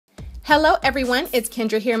Hello everyone, it's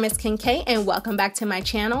Kendra here, MissKenK, and welcome back to my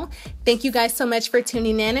channel. Thank you guys so much for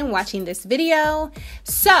tuning in and watching this video.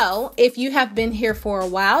 So, if you have been here for a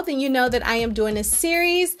while, then you know that I am doing a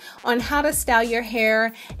series on how to style your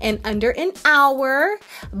hair in under an hour.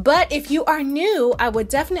 But if you are new, I would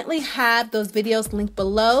definitely have those videos linked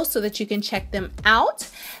below so that you can check them out.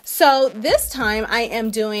 So this time I am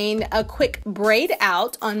doing a quick braid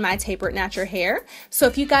out on my tapered natural hair. So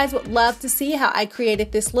if you guys would love to see how I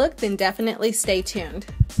created this look, then definitely stay tuned.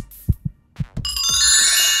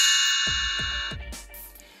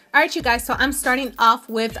 All right, you guys, so I'm starting off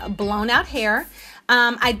with blown out hair.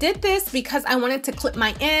 I did this because I wanted to clip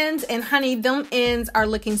my ends, and honey, them ends are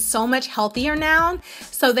looking so much healthier now.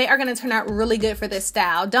 So they are gonna turn out really good for this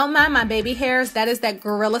style. Don't mind my baby hairs. That is that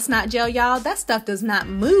Gorilla Snot gel, y'all. That stuff does not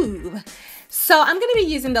move. So I'm going to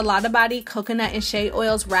be using the Lotta Body Coconut and Shea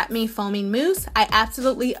Oils Wrap Me Foaming Mousse. I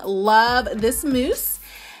absolutely love this mousse.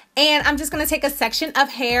 And I'm just going to take a section of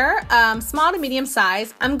hair, small to medium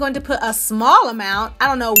size. I'm going to put a small amount. I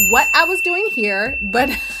don't know what I was doing here, but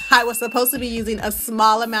I was supposed to be using a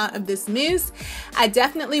small amount of this mousse. I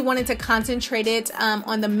definitely wanted to concentrate it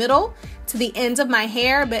on the middle to the ends of my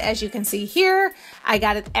hair, but as you can see here, I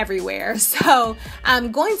got it everywhere. So I'm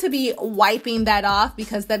going to be wiping that off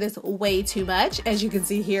because that is way too much. As you can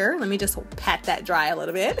see here, let me just pat that dry a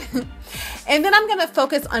little bit. And then I'm gonna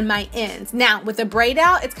focus on my ends. Now with the braid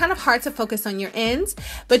out, it's kind of hard to focus on your ends,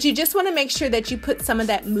 but you just wanna make sure that you put some of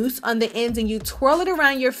that mousse on the ends and you twirl it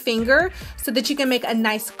around your finger so that you can make a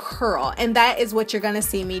nice curl. And that is what you're gonna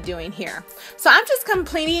see me doing here. So I'm just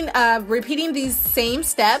repeating these same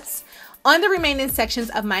steps on the remaining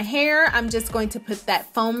sections of my hair. I'm just going to put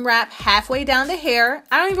that foam wrap halfway down the hair.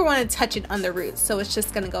 I don't even want to touch it on the roots, so it's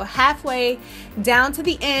just going to go halfway down to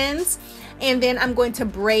the ends. And then I'm going to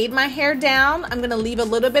braid my hair down. I'm going to leave a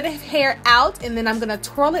little bit of hair out, and then I'm going to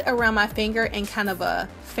twirl it around my finger in kind of a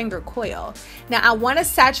finger coil. Now I want to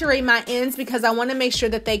saturate my ends because I want to make sure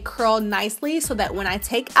that they curl nicely so that when I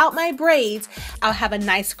take out my braids, I'll have a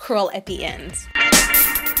nice curl at the ends.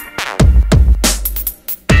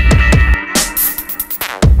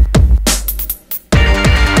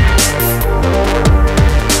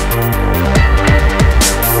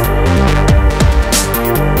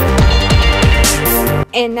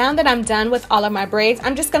 And now that I'm done with all of my braids,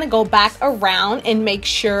 I'm just going to go back around and make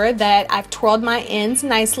sure that I've twirled my ends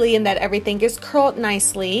nicely and that everything is curled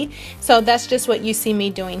nicely. So that's just what you see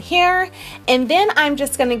me doing here. And then I'm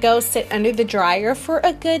just going to go sit under the dryer for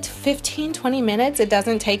a good 15-20 minutes. It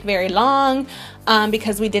doesn't take very long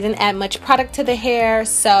because we didn't add much product to the hair.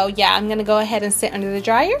 So yeah, I'm going to go ahead and sit under the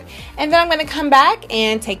dryer, and then I'm going to come back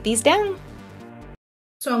and take these down.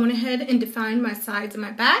 So I went ahead and defined my sides and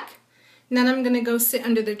my back. Now I'm going to go sit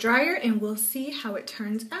under the dryer and we'll see how it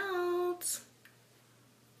turns out.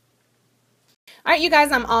 All right, you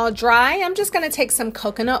guys, I'm all dry. I'm just going to take some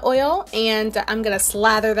coconut oil and I'm going to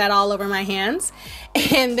slather that all over my hands.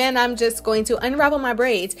 And then I'm just going to unravel my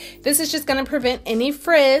braids. This is just going to prevent any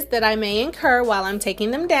frizz that I may incur while I'm taking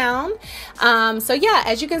them down. So yeah,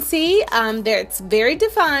 as you can see, it's very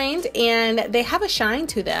defined and they have a shine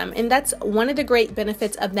to them. And that's one of the great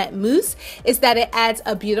benefits of that mousse, is that it adds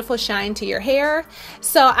a beautiful shine to your hair.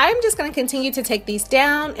 So I'm just going to continue to take these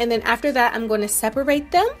down, and then after that, I'm going to separate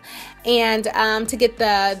them and to get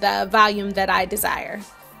the volume that I desire.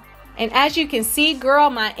 And as you can see, girl,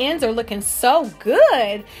 my ends are looking so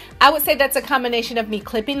good. I would say that's a combination of me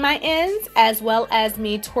clipping my ends as well as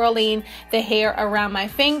me twirling the hair around my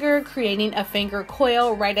finger, creating a finger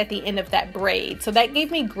coil right at the end of that braid. So that gave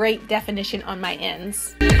me great definition on my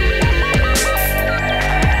ends.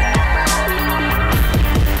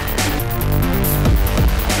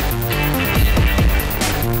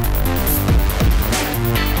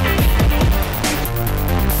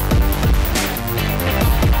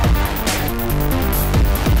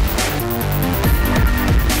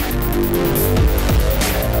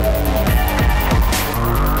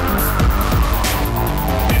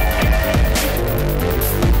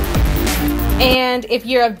 And if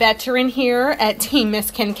you're a veteran here at Team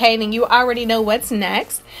MissKenK, then you already know what's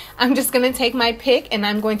next. I'm just going to take my pick and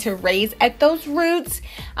I'm going to raise at those roots.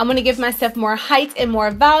 I'm going to give myself more height and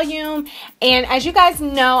more volume. And as you guys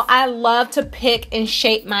know, I love to pick and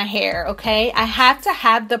shape my hair, okay? I have to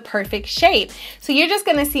have the perfect shape. So you're just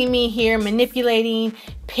going to see me here manipulating,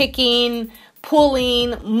 picking,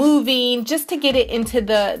 pulling, moving, just to get it into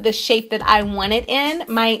the shape that I want it in.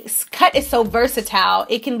 My cut is so versatile.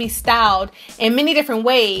 It can be styled in many different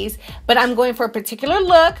ways, but I'm going for a particular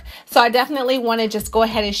look. So I definitely want to just go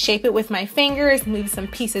ahead and shape it with my fingers, move some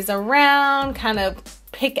pieces around, kind of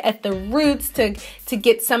pick at the roots to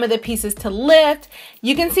get some of the pieces to lift.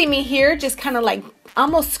 You can see me here just kind of like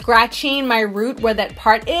almost scratching my root where that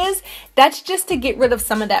part is. That's just to get rid of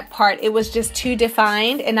some of that part. It was just too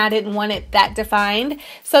defined and I didn't want it that defined.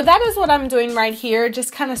 So that is what I'm doing right here,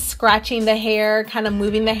 just kind of scratching the hair, kind of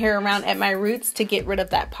moving the hair around at my roots to get rid of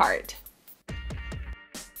that part.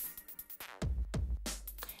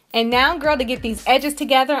 And now, girl, to get these edges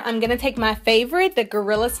together, I'm going to take my favorite, the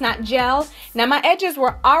Gorilla Snot Gel. Now, my edges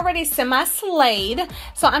were already semi-slayed,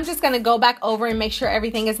 so I'm just going to go back over and make sure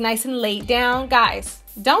everything is nice and laid down. Guys,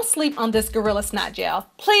 don't sleep on this Gorilla Snot Gel.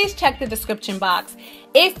 Please check the description box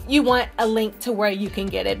if you want a link to where you can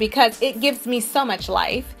get it, because it gives me so much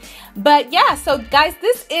life. But yeah, so guys,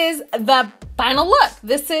 this is the final look.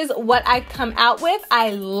 This is what I come out with. I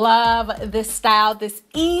love this style, this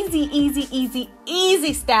easy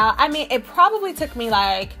style. I mean, it probably took me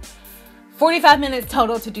like 45 minutes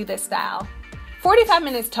total to do this style. 45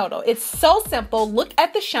 minutes total. It's so simple. Look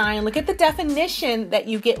at the shine. Look at the definition that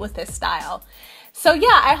you get with this style. So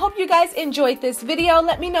yeah, I hope you guys enjoyed this video.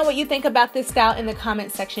 Let me know what you think about this style in the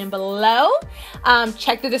comment section below.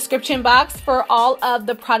 Check the description box for all of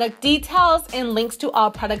the product details and links to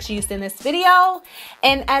all products used in this video.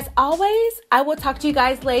 And as always, I will talk to you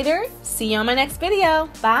guys later. See you on my next video.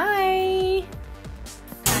 Bye.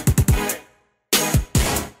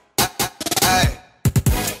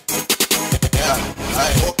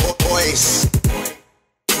 Voice.